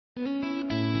Teton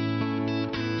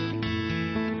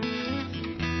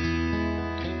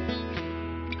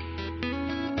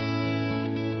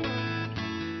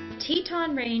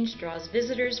Range draws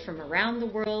visitors from around the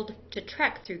world to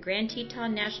trek through Grand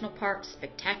Teton National Park's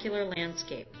spectacular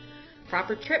landscape.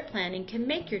 Proper trip planning can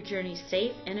make your journey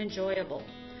safe and enjoyable.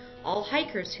 All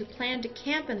hikers who plan to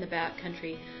camp in the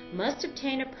backcountry must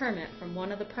obtain a permit from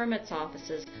one of the permits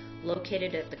offices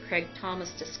located at the Craig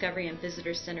Thomas Discovery and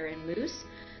Visitor Center in Moose,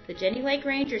 the Jenny Lake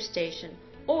Ranger Station,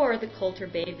 or the Coulter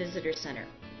Bay Visitor Center.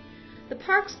 The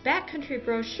park's backcountry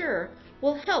brochure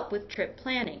will help with trip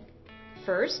planning.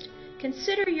 First,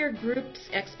 consider your group's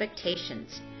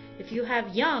expectations. If you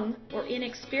have young or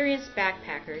inexperienced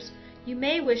backpackers, you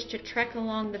may wish to trek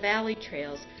along the valley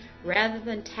trails rather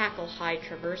than tackle high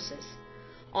traverses.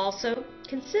 Also,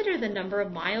 consider the number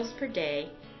of miles per day,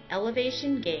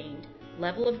 elevation gained,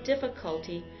 level of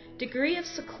difficulty, degree of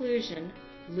seclusion,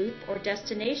 loop or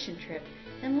destination trip,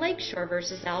 and lakeshore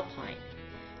versus alpine.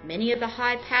 Many of the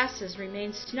high passes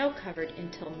remain snow-covered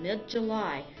until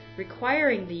mid-July,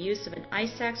 requiring the use of an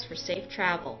ice axe for safe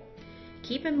travel.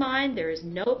 Keep in mind there is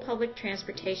no public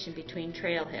transportation between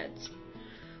trailheads.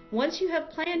 Once you have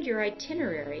planned your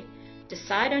itinerary,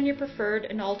 decide on your preferred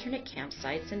and alternate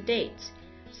campsites and dates.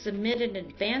 Submit an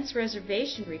advance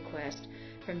reservation request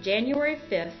from January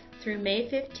 5th through May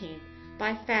 15th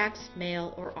by fax,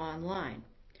 mail, or online.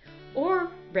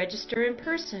 Or register in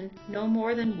person no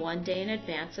more than 1 day in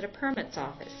advance at a permits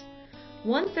office.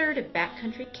 1/3 of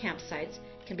backcountry campsites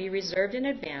can be reserved in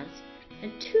advance,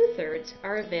 and 2/3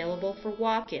 are available for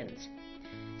walk-ins.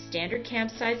 Standard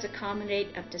campsites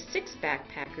accommodate up to 6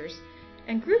 backpackers,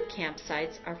 and group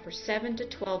campsites are for 7 to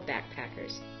 12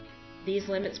 backpackers. These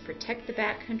limits protect the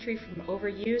backcountry from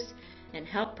overuse and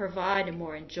help provide a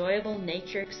more enjoyable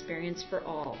nature experience for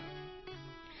all.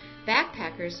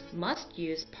 Backpackers must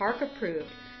use park-approved,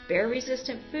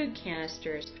 bear-resistant food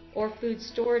canisters or food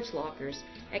storage lockers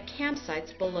at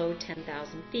campsites below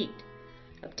 10,000 feet.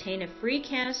 Obtain a free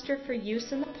canister for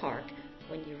use in the park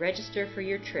when you register for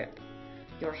your trip.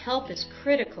 Your help is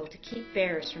critical to keep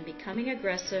bears from becoming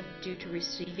aggressive due to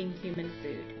receiving human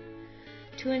food.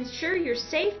 To ensure your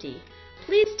safety,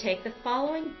 please take the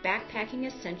following backpacking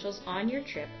essentials on your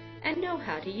trip and know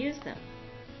how to use them: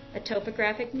 a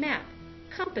topographic map,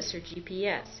 compass or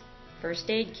GPS, first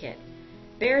aid kit,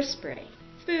 bear spray,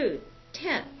 food,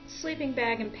 tent, sleeping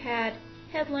bag and pad,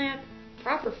 headlamp,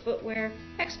 proper footwear,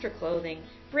 extra clothing,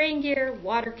 rain gear,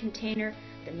 water container,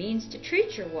 the means to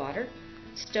treat your water,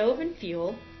 stove and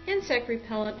fuel, insect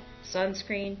repellent,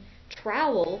 sunscreen,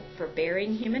 trowel for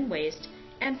burying human waste,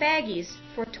 and baggies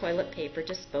for toilet paper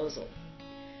disposal.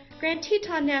 Grand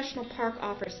Teton National Park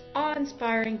offers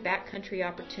awe-inspiring backcountry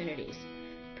opportunities.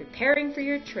 Preparing for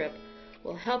your trip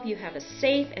will help you have a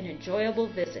safe and enjoyable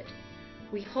visit.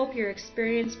 We hope your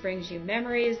experience brings you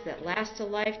memories that last a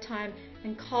lifetime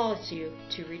and calls you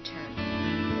to return.